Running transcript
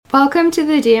Welcome to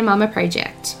the Dear Mama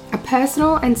Project, a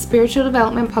personal and spiritual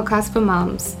development podcast for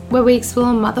mums, where we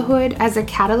explore motherhood as a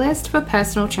catalyst for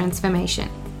personal transformation.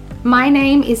 My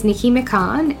name is Nikki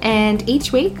McCann, and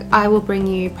each week I will bring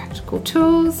you practical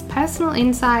tools, personal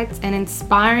insights, and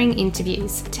inspiring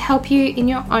interviews to help you in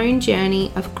your own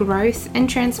journey of growth and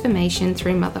transformation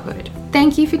through motherhood.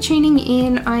 Thank you for tuning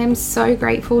in. I am so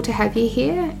grateful to have you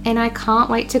here, and I can't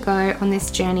wait to go on this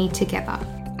journey together.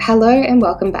 Hello and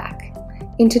welcome back.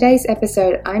 In today's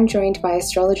episode, I'm joined by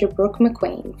astrologer Brooke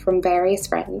McQueen from Various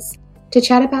Friends to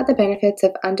chat about the benefits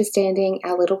of understanding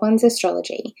our little one's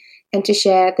astrology and to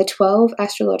share the 12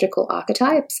 astrological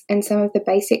archetypes and some of the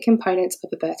basic components of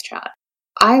a birth chart.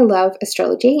 I love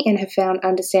astrology and have found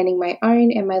understanding my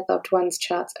own and my loved one's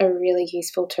charts a really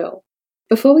useful tool.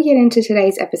 Before we get into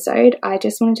today's episode, I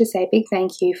just wanted to say a big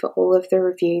thank you for all of the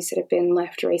reviews that have been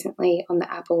left recently on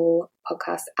the Apple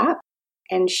Podcast app,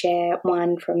 and share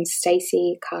one from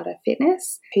Stacey Carter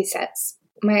Fitness, who says,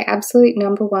 "My absolute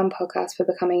number one podcast for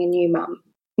becoming a new mum.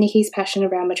 Nikki's passion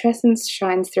around matrescence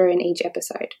shines through in each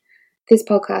episode. This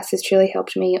podcast has truly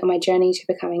helped me on my journey to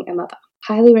becoming a mother.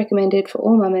 Highly recommended for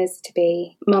all mamas to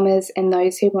be mamas and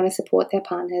those who want to support their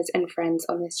partners and friends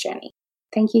on this journey."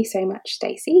 Thank you so much,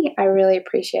 Stacey. I really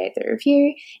appreciate the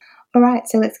review. All right,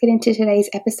 so let's get into today's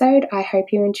episode. I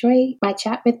hope you enjoy my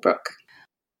chat with Brooke.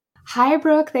 Hi,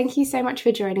 Brooke. Thank you so much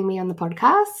for joining me on the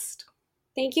podcast.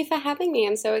 Thank you for having me.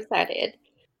 I'm so excited.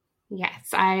 Yes,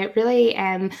 I really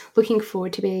am looking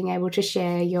forward to being able to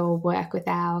share your work with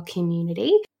our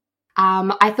community.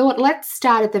 I thought let's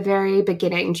start at the very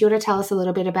beginning. Do you want to tell us a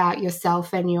little bit about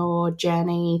yourself and your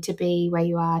journey to be where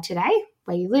you are today,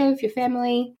 where you live, your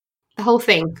family, the whole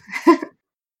thing?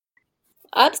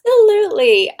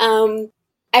 Absolutely.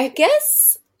 I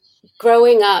guess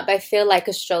growing up, I feel like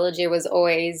astrology was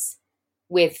always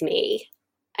with me.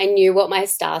 I knew what my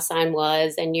star sign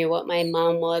was. I knew what my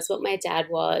mum was, what my dad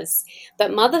was.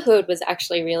 But motherhood was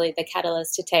actually really the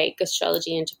catalyst to take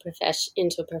astrology into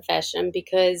a profession,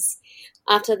 because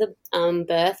after the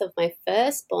birth of my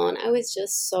firstborn, I was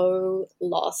just so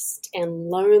lost and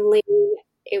lonely.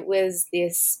 It was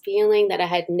this feeling that I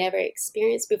had never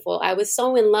experienced before. I was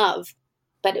so in love,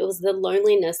 but it was the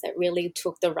loneliness that really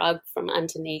took the rug from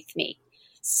underneath me.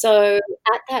 So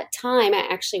at that time, I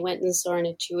actually went and saw an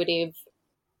intuitive,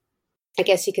 I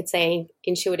guess you could say,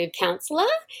 intuitive counselor.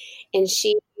 And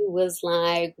she was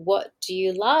like, "What do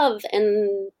you love?"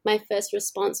 And my first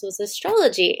response was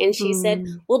astrology. And she said,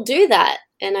 "We'll do that."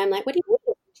 And I'm like, "What do you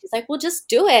mean?" She's like, "Well, just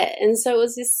do it." And so it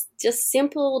was this just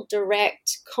simple,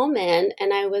 direct comment.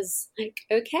 And I was like,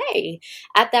 okay.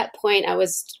 At that point, I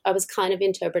was kind of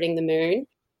interpreting the moon.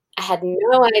 I had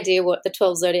no idea what the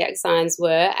 12 zodiac signs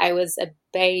were. I was a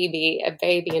baby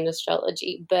in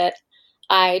astrology, but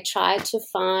I tried to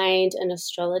find an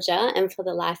astrologer, and for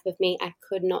the life of me, I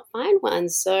could not find one.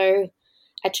 So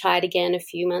I tried again a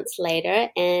few months later,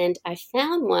 and I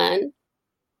found one.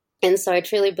 And so I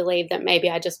truly believe that maybe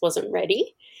I just wasn't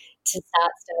ready to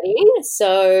start studying.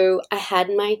 So I had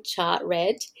my chart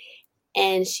read,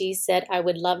 and she said, "I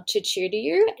would love to tutor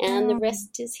you, and the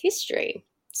rest is history."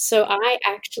 So I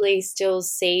actually still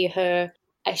see her.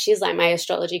 She's like my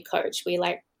astrology coach. We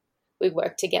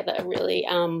work together really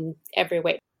every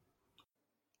week.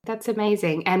 That's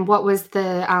amazing. And what was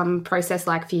the process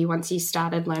like for you once you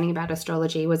started learning about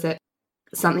astrology? Was it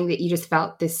something that you just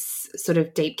felt this sort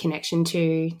of deep connection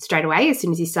to straight away as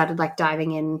soon as you started like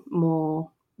diving in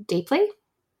more deeply?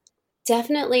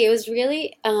 Definitely. It was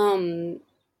really I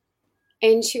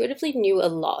intuitively knew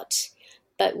a lot.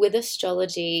 But with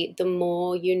astrology, the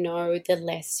more you know, the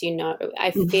less you know.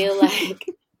 I feel like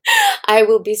I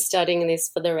will be studying this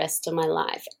for the rest of my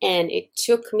life. And it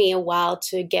took me a while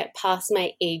to get past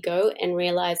my ego and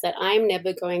realize that I'm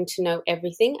never going to know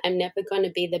everything. I'm never going to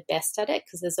be the best at it,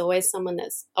 because there's always someone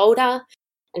that's older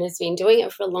and has been doing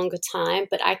it for a longer time,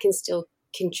 but I can still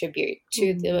contribute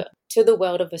to the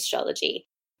world of astrology.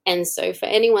 And so for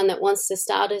anyone that wants to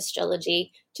start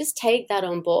astrology, just take that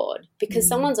on board, because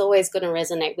someone's always going to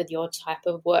resonate with your type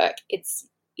of work.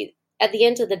 At the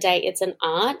end of the day, it's an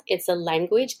art, it's a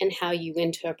language, and how you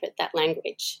interpret that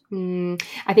language.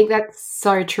 I think that's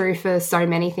so true for so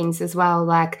many things as well.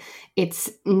 Like, it's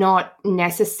not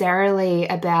necessarily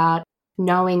about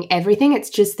knowing everything. It's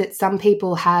just that some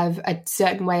people have a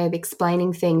certain way of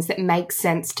explaining things that makes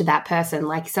sense to that person.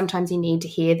 Like, sometimes you need to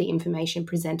hear the information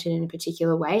presented in a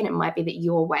particular way, and it might be that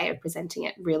your way of presenting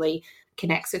it really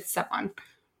connects with someone.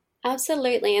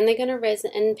 Absolutely. And they're going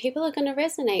to and people are going to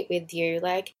resonate with you.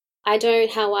 Like,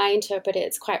 how I interpret it,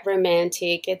 it's quite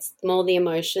romantic. It's more the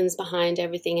emotions behind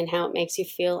everything and how it makes you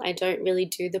feel. I don't really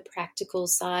do the practical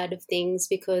side of things,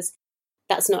 because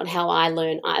that's not how I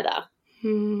learn either.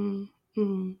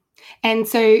 Mm-hmm. And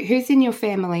so who's in your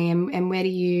family and where do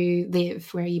you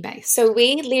live? Where are you based? So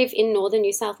we live in northern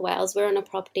New South Wales. We're on a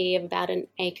property of about 1.5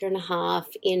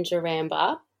 acres in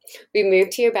Jaramba. We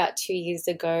moved here about 2 years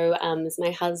ago. As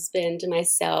my husband and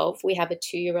myself, we have a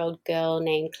 2-year-old girl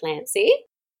named Clancy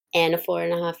and a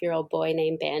 4.5-year-old boy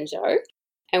named Banjo.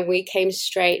 And we came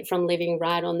straight from living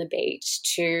right on the beach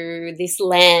to this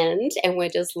land, and we're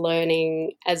just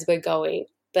learning as we're going.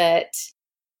 But,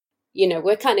 you know,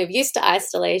 we're kind of used to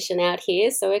isolation out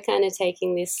here, so we're kind of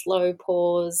taking this slow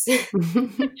pause.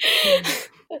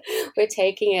 We're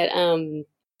taking it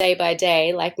day by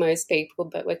day like most people,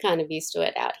 but we're kind of used to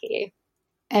it out here.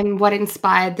 And what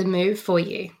inspired the move for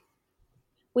you?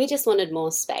 We just wanted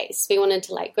more space. We wanted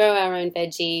to like grow our own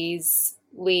veggies.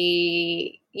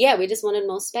 We just wanted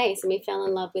more space, and we fell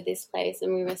in love with this place,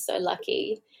 and we were so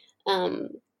lucky.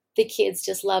 The kids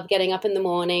just love getting up in the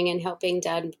morning and helping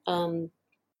Dad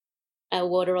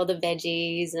water all the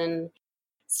veggies and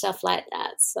stuff like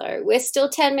that. So we're still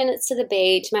 10 minutes to the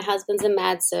beach. My husband's a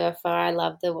mad surfer. I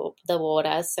love the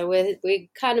water. So we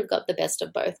kind of got the best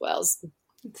of both worlds.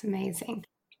 It's amazing.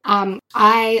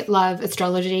 I love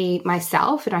astrology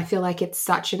myself, and I feel like it's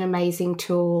such an amazing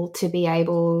tool to be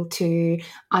able to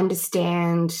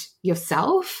understand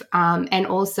yourself and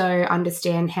also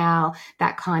understand how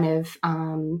that kind of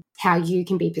how you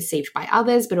can be perceived by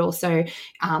others, but also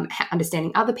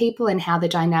understanding other people and how the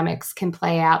dynamics can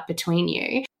play out between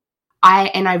you.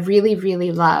 I really,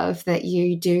 really love that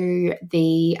you do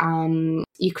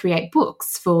you create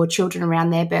books for children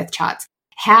around their birth charts.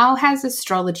 How has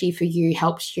astrology for you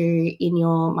helped you in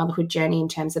your motherhood journey in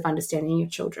terms of understanding your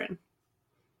children?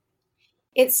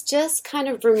 It's just kind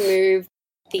of removed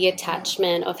the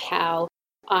attachment of how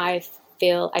I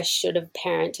feel I should have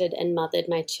parented and mothered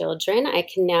my children. I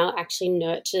can now actually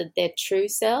nurture their true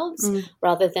selves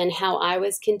rather than how I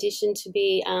was conditioned to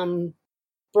be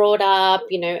brought up,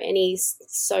 you know, any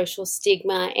social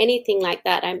stigma, anything like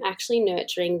that. I'm actually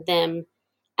nurturing them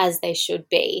as they should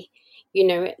be. You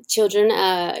know, children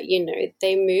are, you know,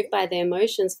 they move by their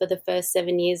emotions for the first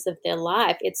 7 years of their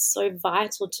life. It's so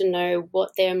vital to know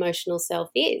what their emotional self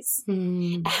is,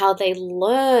 how they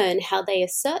learn, how they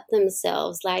assert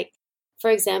themselves. Like,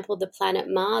 for example, the planet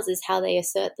Mars is how they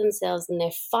assert themselves in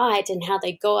their fight and how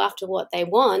they go after what they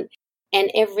want.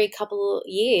 And every couple of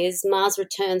years, Mars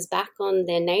returns back on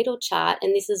their natal chart,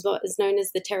 and this is what is known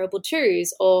as the terrible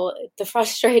twos or the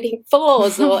frustrating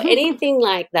fours or anything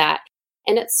like that.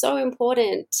 And it's so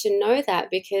important to know that,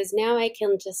 because now I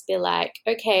can just be like,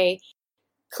 okay,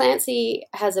 Clancy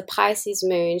has a Pisces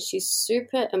moon. She's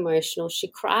super emotional.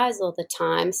 She cries all the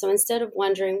time. So instead of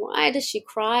wondering, why does she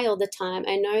cry all the time?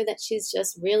 I know that she's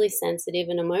just really sensitive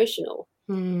and emotional.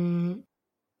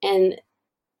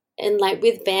 And like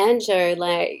with Banjo,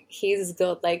 like he's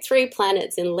got like 3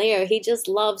 planets in Leo. He just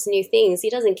loves new things. He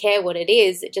doesn't care what it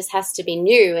is. It just has to be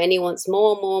new, and he wants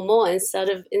more. Instead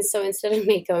of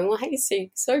me going, why is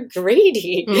he so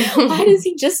greedy? Why does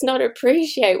he just not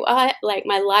appreciate? Why? Like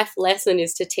my life lesson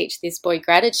is to teach this boy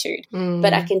gratitude,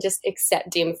 but I can just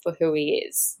accept him for who he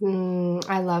is.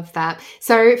 I love that.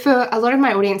 So for a lot of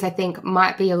my audience, I think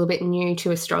might be a little bit new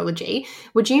to astrology.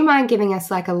 Would you mind giving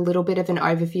us like a little bit of an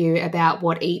overview about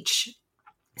what each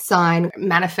sign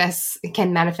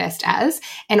can manifest as,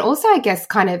 and also I guess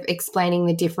kind of explaining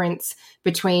the difference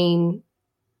between,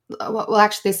 well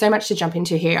actually there's so much to jump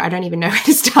into here, I don't even know where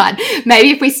to start. Maybe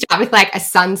if we start with like a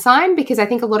sun sign, because I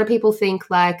think a lot of people think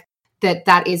like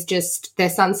that is just their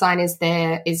sun sign is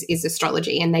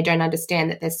astrology, and they don't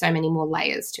understand that there's so many more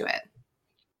layers to it.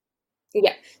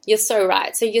 Yeah, you're so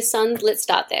right. So your sun, let's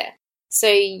start there. So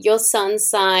your sun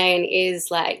sign is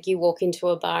like you walk into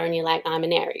a bar and you're like, I'm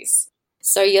an Aries.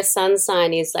 So your sun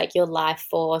sign is like your life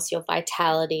force, your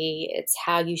vitality. It's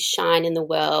how you shine in the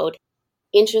world.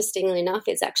 Interestingly enough,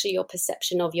 it's actually your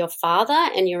perception of your father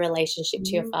and your relationship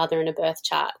to your father in a birth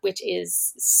chart, which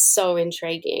is so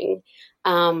intriguing.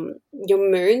 Your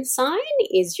moon sign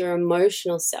is your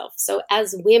emotional self. So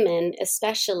as women,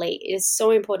 especially, it is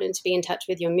so important to be in touch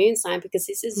with your moon sign, because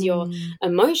this is your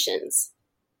emotions.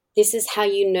 This is how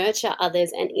you nurture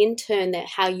others, and in turn, that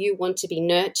how you want to be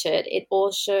nurtured. It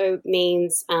also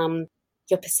means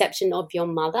your perception of your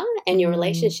mother and your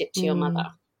relationship to your mother.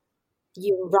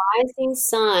 Your rising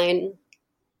sign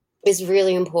is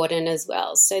really important as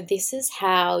well. So this is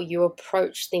how you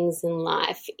approach things in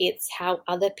life. It's how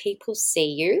other people see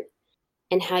you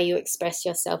and how you express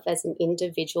yourself as an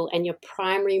individual and your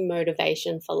primary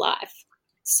motivation for life.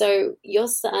 So your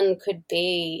son could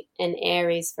be an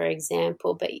Aries, for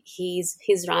example, but his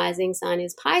rising sign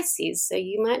is Pisces. So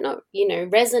you might not,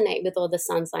 resonate with all the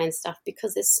sun sign stuff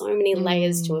because there's so many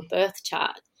layers to a birth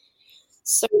chart.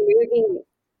 So moving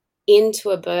into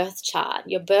a birth chart,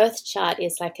 your birth chart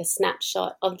is like a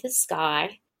snapshot of the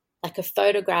sky, like a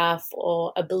photograph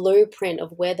or a blueprint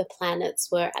of where the planets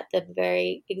were at the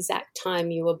very exact time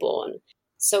you were born.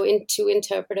 So to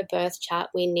interpret a birth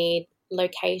chart, we need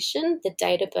location, the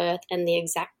date of birth, and the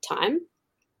exact time.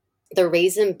 The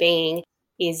reason being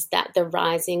is that the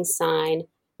rising sign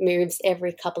moves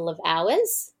every couple of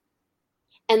hours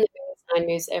and the moon sign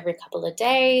moves every couple of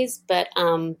days, but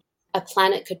a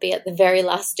planet could be at the very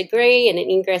last degree and it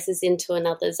ingresses into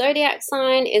another zodiac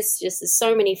sign. It's just there's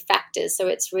so many factors. So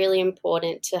it's really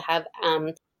important to have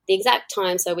the exact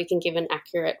time so we can give an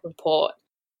accurate report.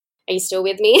 Are you still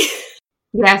with me?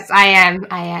 Yes, I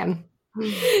am.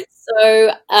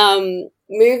 So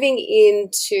moving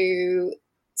into,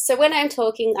 so when I'm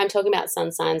talking about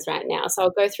sun signs right now. So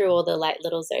I'll go through all the like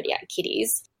little zodiac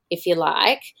kitties, if you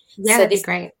like. Yeah, so that'd this be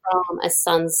great. Is from a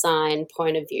sun sign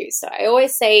point of view. So I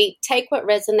always say, take what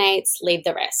resonates, leave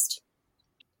the rest.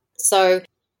 So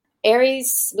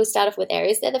Aries, we'll start off with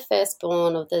Aries. They're the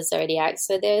firstborn of the zodiac.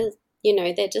 So they're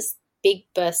just big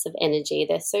bursts of energy.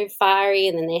 They're so fiery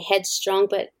and then they're headstrong,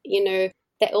 but,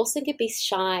 they also can be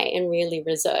shy and really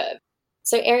reserved.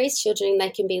 So Aries children,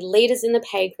 they can be leaders in the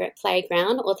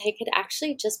playground, or they could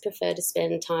actually just prefer to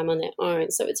spend time on their own.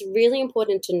 So it's really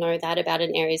important to know that about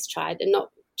an Aries child and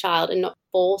not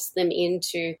force them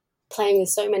into playing with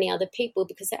so many other people,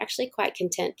 because they're actually quite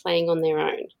content playing on their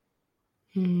own.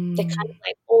 They're kind of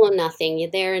like all or nothing. You're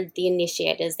there, the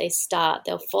initiators. They start,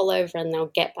 they'll fall over and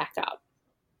they'll get back up.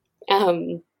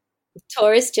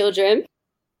 Taurus children,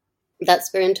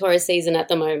 we're in Taurus season at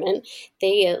the moment.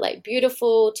 They are like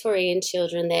beautiful Taurian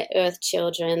children. They're earth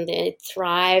children. They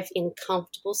thrive in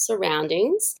comfortable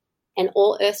surroundings. And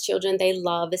all earth children, they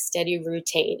love a steady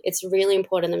routine. It's really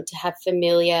important for them to have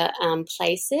familiar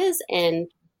places and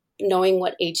knowing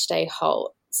what each day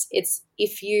holds. It's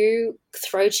if you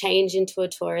throw change into a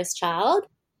Taurus child,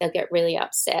 they'll get really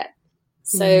upset.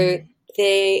 So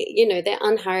they're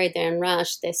unhurried, they're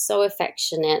unrushed, they're so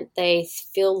affectionate, they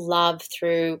feel love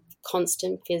through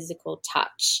constant physical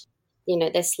touch.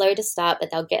 They're slow to start,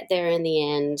 but they'll get there in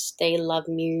the end. They love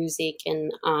music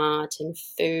and art and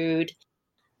food.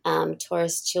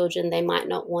 Taurus children, they might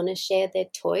not want to share their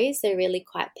toys. They're really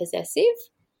quite possessive.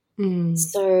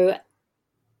 So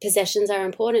possessions are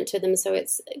important to them. So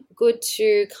it's good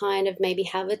to kind of maybe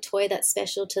have a toy that's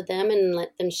special to them and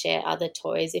let them share other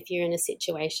toys if you're in a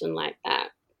situation like that.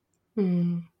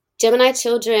 Gemini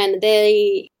children,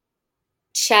 they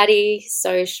chatty,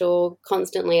 social,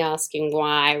 constantly asking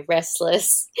why,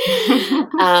 restless.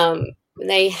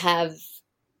 They have,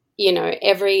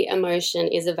 every emotion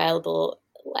is available.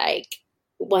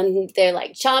 They're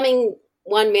like charming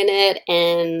 1 minute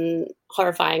and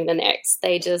horrifying the next.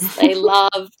 They're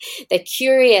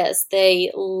curious.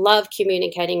 They love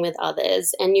communicating with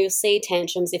others, and you'll see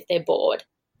tantrums if they're bored.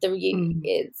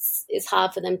 It's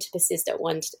hard for them to persist at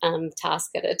one task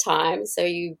at a time, so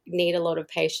you need a lot of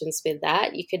patience with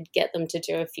that. You could get them to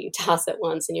do a few tasks at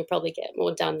once and you'll probably get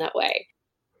more done that way.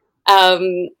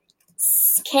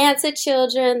 Cancer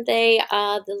children, they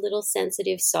are the little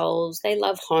sensitive souls. They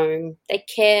love home. They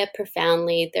care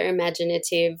profoundly. They're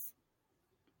imaginative.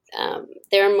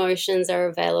 Their emotions are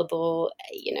available,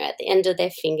 at the end of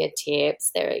their fingertips.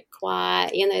 They're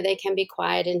quiet. They can be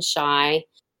quiet and shy.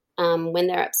 When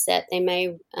they're upset, they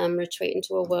may retreat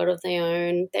into a world of their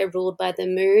own. They're ruled by the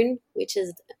moon, which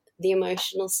is the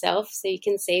emotional self. So you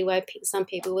can see why some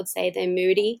people would say they're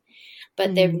moody,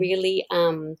 but they're really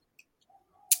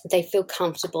they feel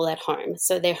comfortable at home.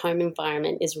 So their home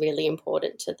environment is really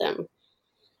important to them.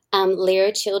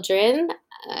 Leo children,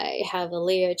 I have a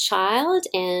Leo child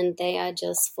and they are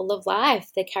just full of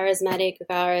life. They're charismatic,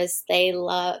 gregarious. They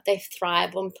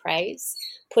thrive on praise.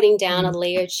 Putting down a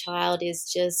Leo child is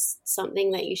just something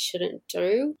that you shouldn't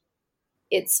do.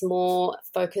 It's more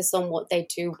focus on what they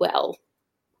do well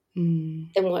than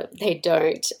what they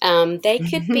don't. They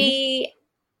could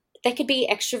be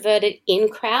extroverted in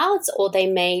crowds, or they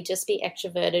may just be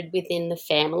extroverted within the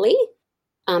family.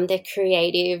 They're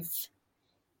creative.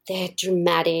 They're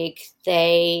dramatic.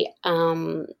 They're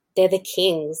the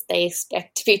kings. They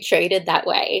expect to be treated that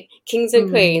way. Kings and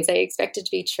queens, they expected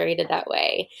to be treated that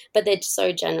way, but they're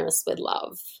so generous with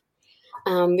love.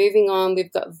 Moving on,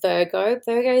 we've got Virgo.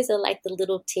 Virgos are like the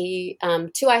little two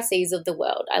ICs of the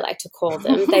world, I like to call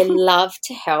them. They love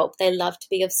to help. They love to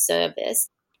be of service,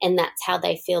 and that's how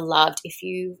they feel loved. If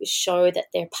you show that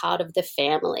they're part of the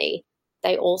family,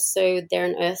 they're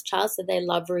an earth child, so they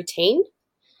love routine.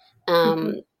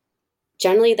 Mm-hmm.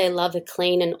 Generally, they love a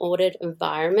clean and ordered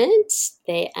environment.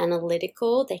 They're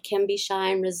analytical. They can be shy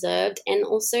and reserved. And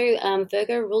also,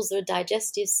 Virgo rules the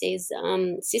digestive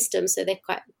system, so they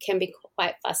can be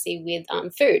quite fussy with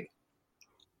food.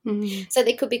 Mm-hmm. So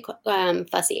they could be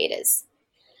fussy eaters.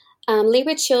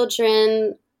 Libra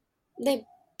children, they're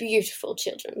beautiful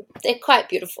children. They're quite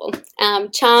beautiful.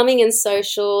 Charming and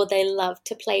social. They love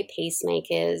to play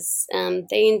peacemakers.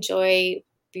 They enjoy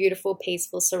beautiful,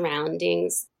 peaceful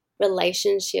surroundings.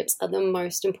 Relationships are the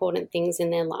most important things in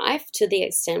their life, to the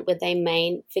extent where they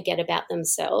may forget about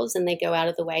themselves and they go out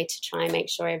of the way to try and make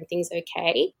sure everything's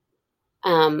okay.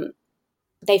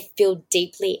 They feel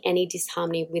deeply any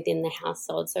disharmony within the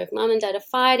household. So if mum and dad are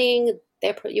fighting,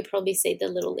 you probably see the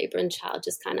little Libran child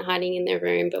just kind of hiding in their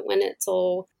room. But when it's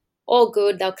all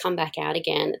good, they'll come back out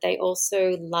again. They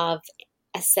also love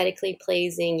aesthetically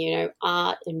pleasing,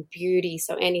 art and beauty.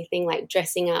 So anything like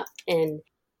dressing up and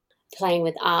playing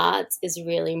with arts is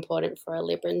really important for a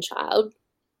Libran child.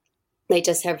 They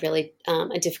just have really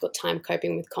a difficult time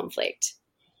coping with conflict.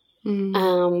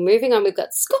 Moving on, we've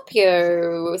got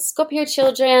Scorpio. Scorpio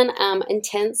children,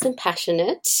 intense and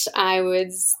passionate. I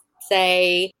would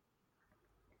say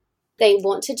they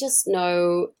want to just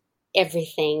know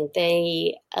everything.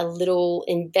 They are little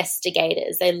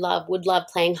investigators. They would love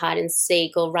playing hide and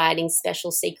seek or writing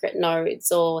special secret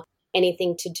notes or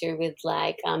anything to do with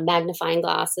like magnifying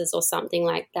glasses or something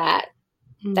like that.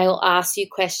 They'll ask you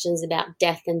questions about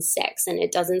death and sex, and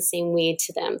it doesn't seem weird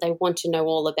to them. They want to know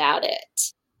all about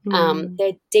it.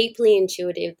 They're deeply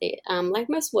intuitive. Like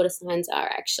most water signs are,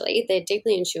 actually. They're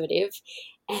deeply intuitive.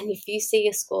 And if you see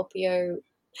a Scorpio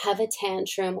have a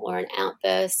tantrum or an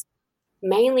outburst,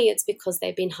 mainly it's because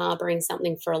they've been harboring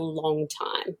something for a long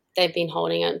time. They've been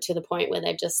holding on to the point where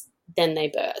then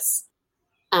they burst.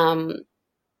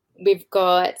 We've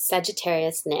got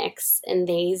Sagittarius next, and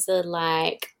these are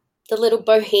like the little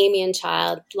bohemian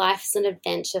child. Life's an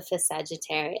adventure for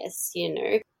Sagittarius,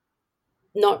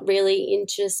 not really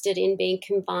interested in being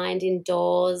confined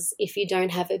indoors. If you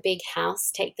don't have a big house,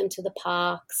 take them to the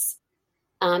parks.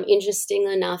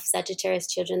 Interestingly enough, Sagittarius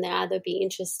children, they either be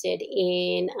interested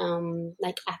in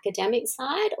like academic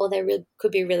side, or they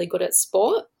could be really good at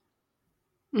sport.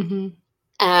 Mm-hmm.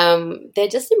 They're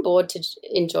just on board to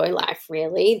enjoy life,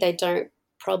 really. They don't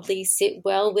probably sit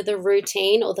well with a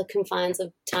routine or the confines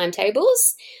of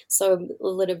timetables, so a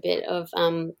little bit of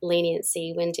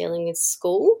leniency when dealing with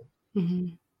school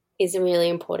is really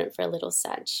important for a little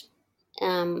Sag.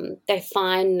 They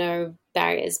find no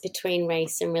barriers between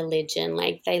race and religion.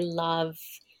 Like, they love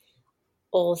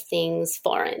all things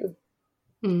foreign.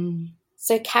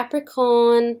 So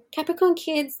Capricorn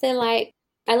kids, they're like,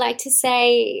 I like to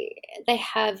say they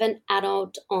have an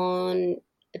adult on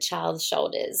a child's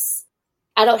shoulders.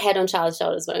 Adult head on child's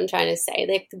shoulders, what I'm trying to say.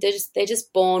 They're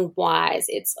just born wise.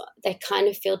 They kind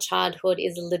of feel childhood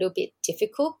is a little bit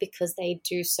difficult because they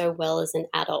do so well as an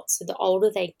adult. So the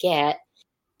older they get,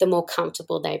 the more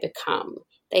comfortable they become.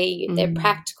 They're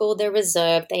practical, they're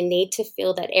reserved. They need to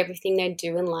feel that everything they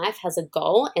do in life has a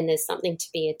goal and there's something to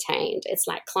be attained. It's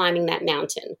like climbing that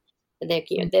mountain. They're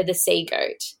the sea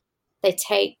goat. They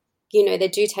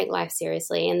do take life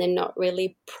seriously, and they're not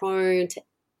really prone to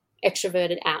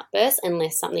extroverted outbursts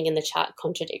unless something in the chart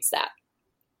contradicts that.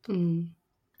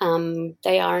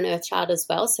 They are an earth child as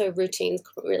well, so routine's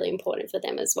really important for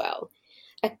them as well.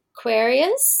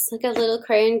 Aquarius, like a little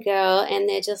Aquarian girl, and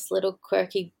they're just little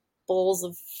quirky balls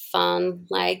of fun.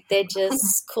 Like, they're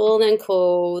just cool.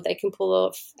 They can pull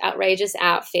off outrageous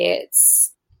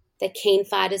outfits. They're keen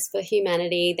fighters for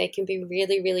humanity. They can be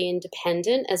really, really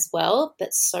independent as well,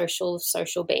 but social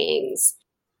beings.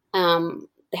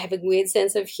 They have a weird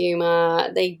sense of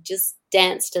humor. They just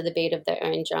dance to the beat of their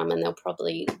own drum, and they'll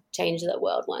probably change the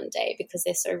world one day because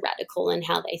they're so radical in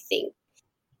how they think.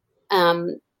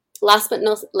 Last but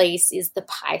not least is the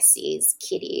Pisces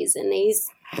kitties, and these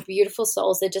beautiful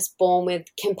souls, they're just born with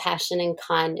compassion and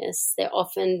kindness. They're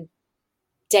often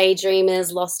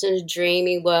daydreamers, lost in a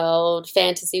dreamy world,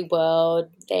 fantasy world.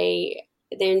 They're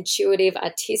intuitive,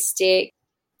 artistic.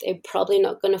 They're probably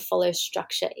not going to follow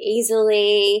structure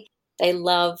easily. They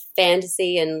love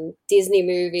fantasy and Disney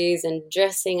movies and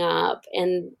dressing up.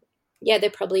 And, yeah, they're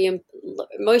probably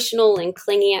emotional and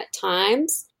clingy at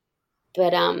times,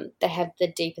 but they have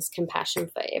the deepest compassion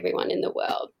for everyone in the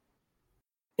world.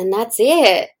 And that's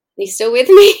it. You still with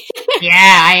me? Yeah,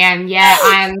 I am. Yeah,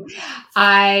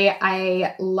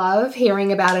 I love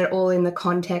hearing about it all in the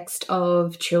context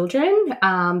of children,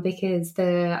 because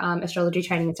the astrology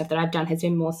training and stuff that I've done has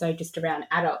been more so just around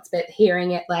adults, but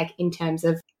hearing it like in terms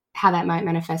of how that might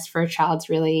manifest for a child's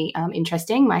really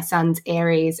interesting. My son's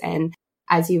Aries, and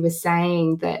as you were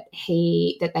saying, that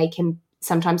they can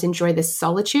sometimes enjoy the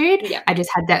solitude. Yeah. I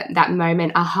just had that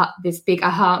moment, this big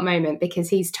aha moment, because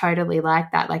he's totally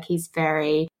like that. Like he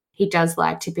does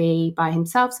like to be by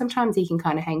himself. Sometimes he can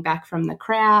kind of hang back from the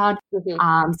crowd.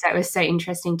 Mm-hmm. So it was so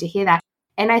interesting to hear that.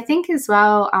 And I think as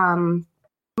well,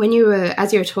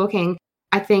 as you were talking,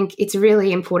 I think it's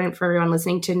really important for everyone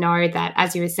listening to know that,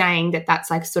 as you were saying,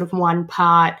 that's like sort of one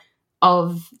part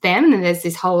of them, and there's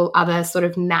this whole other sort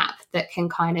of map that can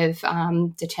kind of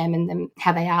determine them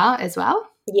how they are as well.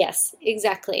 Yes,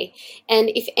 exactly. And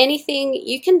if anything,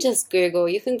 you can just Google,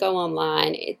 you can go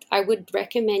online. I would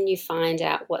recommend you find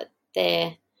out what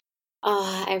I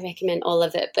recommend all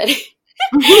of it, but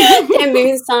their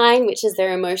moon sign, which is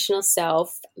their emotional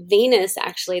self. Venus,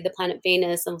 actually, the planet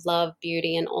Venus of love,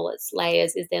 beauty, and all its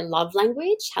layers, is their love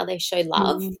language, how they show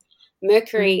love.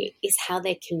 Mercury is how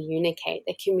they communicate,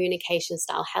 their communication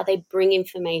style, how they bring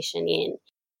information in.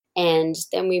 And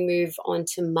then we move on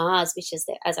to Mars, which is,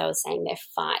 as I was saying, their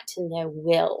fight and their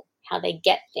will, how they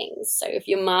get things. So if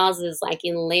your Mars is like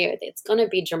in Leo, it's going to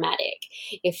be dramatic.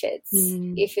 If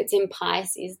it's in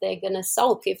Pisces, they're going to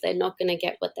sulk if they're not going to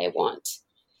get what they want.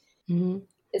 Mm-hmm.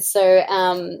 So,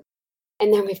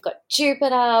 and then we've got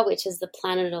Jupiter, which is the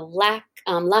planet of luck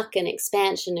and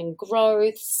expansion and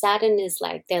growth. Saturn is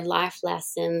like their life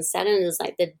lessons. Saturn is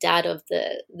like the dad of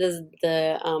the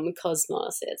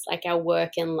cosmos. It's like our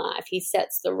work in life. He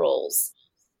sets the rules.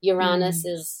 Uranus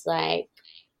is like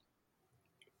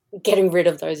getting rid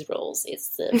of those rules.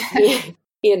 It's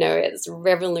it's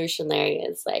revolutionary.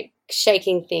 It's like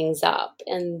shaking things up.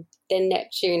 And then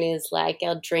Neptune is like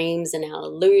our dreams and our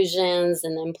illusions.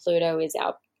 And then Pluto is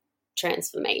our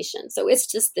transformation. So it's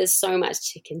just, there's so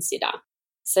much to consider.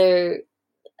 So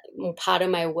part of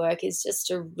my work is just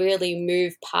to really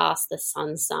move past the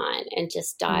sun sign and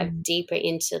just dive deeper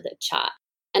into the chart.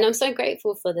 And I'm so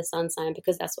grateful for the sun sign,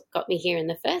 because that's what got me here in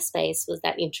the first place, was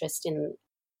that interest in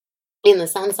the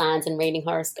sun signs and reading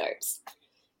horoscopes.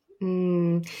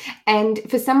 And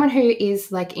for someone who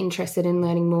is like interested in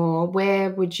learning more, where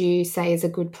would you say is a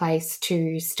good place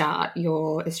to start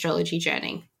your astrology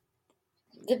journey?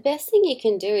 The best thing you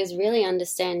can do is really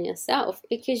understand yourself,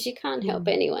 because you can't help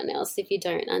anyone else if you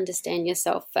don't understand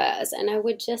yourself first. And I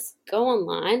would just go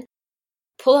online,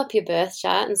 pull up your birth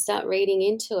chart and start reading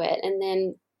into it, and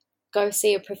then go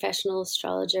see a professional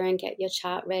astrologer and get your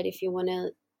chart read if you want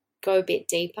to go a bit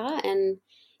deeper. And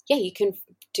yeah, you can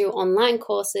do online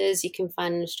courses. You can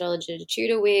find an astrologer to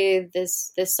tutor with.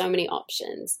 There's so many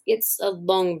options. It's a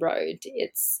long road.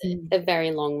 It's a very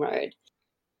long road.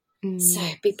 So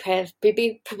be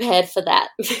prepared for that.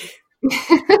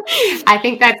 I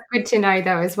think that's good to know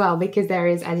though as well, because there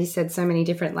is, as you said, so many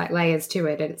different like layers to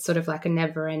it, and it's sort of like a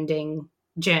never-ending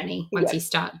journey once you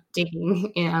start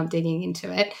digging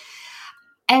into it.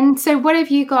 And so what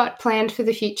have you got planned for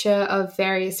the future of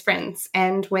Various Friends,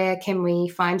 and where can we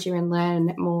find you and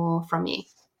learn more from you?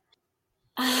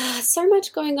 So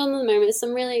much going on at the moment.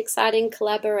 Some really exciting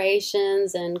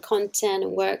collaborations and content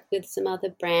and work with some other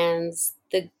brands.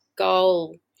 The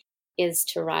goal is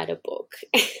to write a book.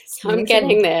 So I'm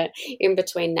getting there in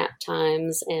between nap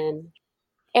times and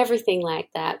everything like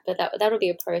that. But that'll be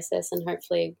a process, and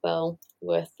hopefully well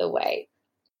worth the wait.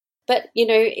 But,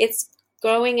 it's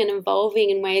growing and evolving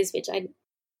in ways which I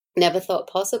never thought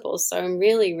possible. So I'm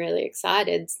really, really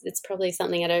excited. It's probably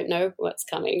something I don't know what's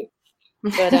coming.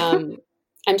 But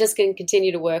I'm just going to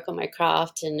continue to work on my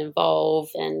craft and evolve.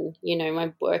 And,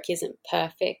 my work isn't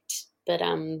perfect, but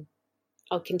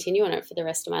I'll continue on it for the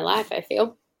rest of my life, I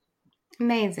feel.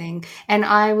 Amazing. And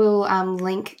I will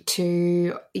link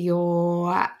to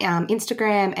your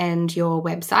Instagram and your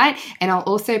website, and I'll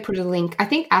also put a link. I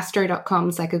think astro.com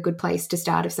is like a good place to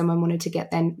start if someone wanted to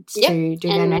get them to do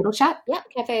their natal chart. Yeah,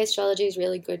 Cafe Astrology is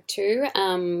really good too.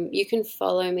 You can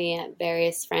follow me at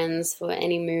Various Friends for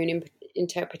any moon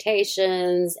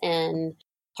interpretations and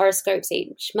horoscopes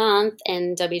each month,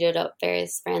 and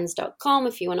www.variousfriends.com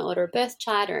if you want to order a birth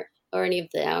chart or any of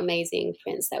the amazing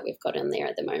prints that we've got on there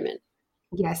at the moment.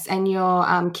 Yes, and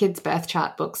your kids' birth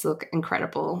chart books look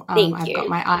incredible. Thank you. I've got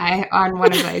my eye on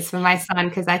one of those for my son,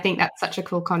 because I think that's such a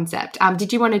cool concept.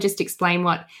 Did you want to just explain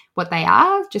what they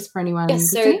are, just for anyone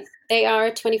listening? So they are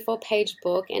a 24-page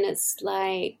book, and it's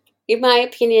like, in my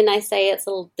opinion, I say it's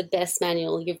the best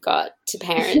manual you've got to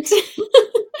parent.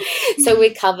 So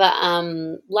we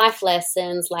cover life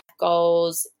lessons, life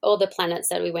goals, all the planets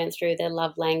that we went through, their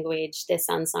love language, their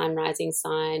sun sign, rising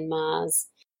sign, Mars,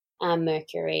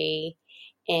 Mercury.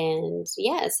 And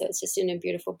yeah, so it's just in a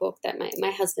beautiful book that my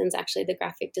husband's actually the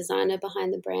graphic designer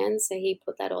behind the brand. So he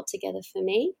put that all together for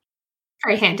me.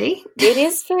 Very handy. It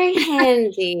is very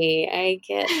handy. I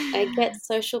get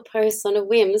social posts on a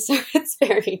whim, so it's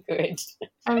very good.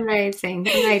 Amazing.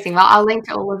 Well, I'll link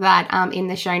to all of that in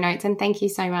the show notes, and thank you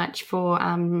so much for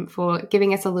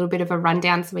giving us a little bit of a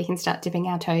rundown so we can start dipping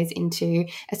our toes into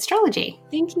astrology.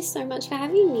 Thank you so much for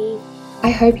having me.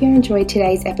 I hope you enjoyed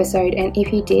today's episode, and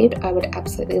if you did, I would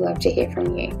absolutely love to hear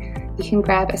from you. You can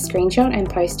grab a screenshot and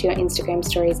post to your Instagram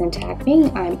stories and tag me.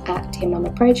 I'm at Dear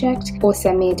Mama Project, or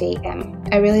send me a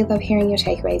DM. I really love hearing your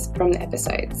takeaways from the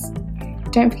episodes.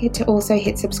 Don't forget to also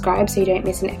hit subscribe so you don't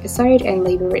miss an episode, and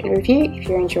leave a written review if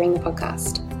you're enjoying the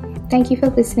podcast. Thank you for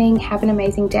listening. Have an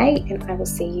amazing day, and I will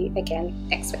see you again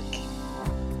next week.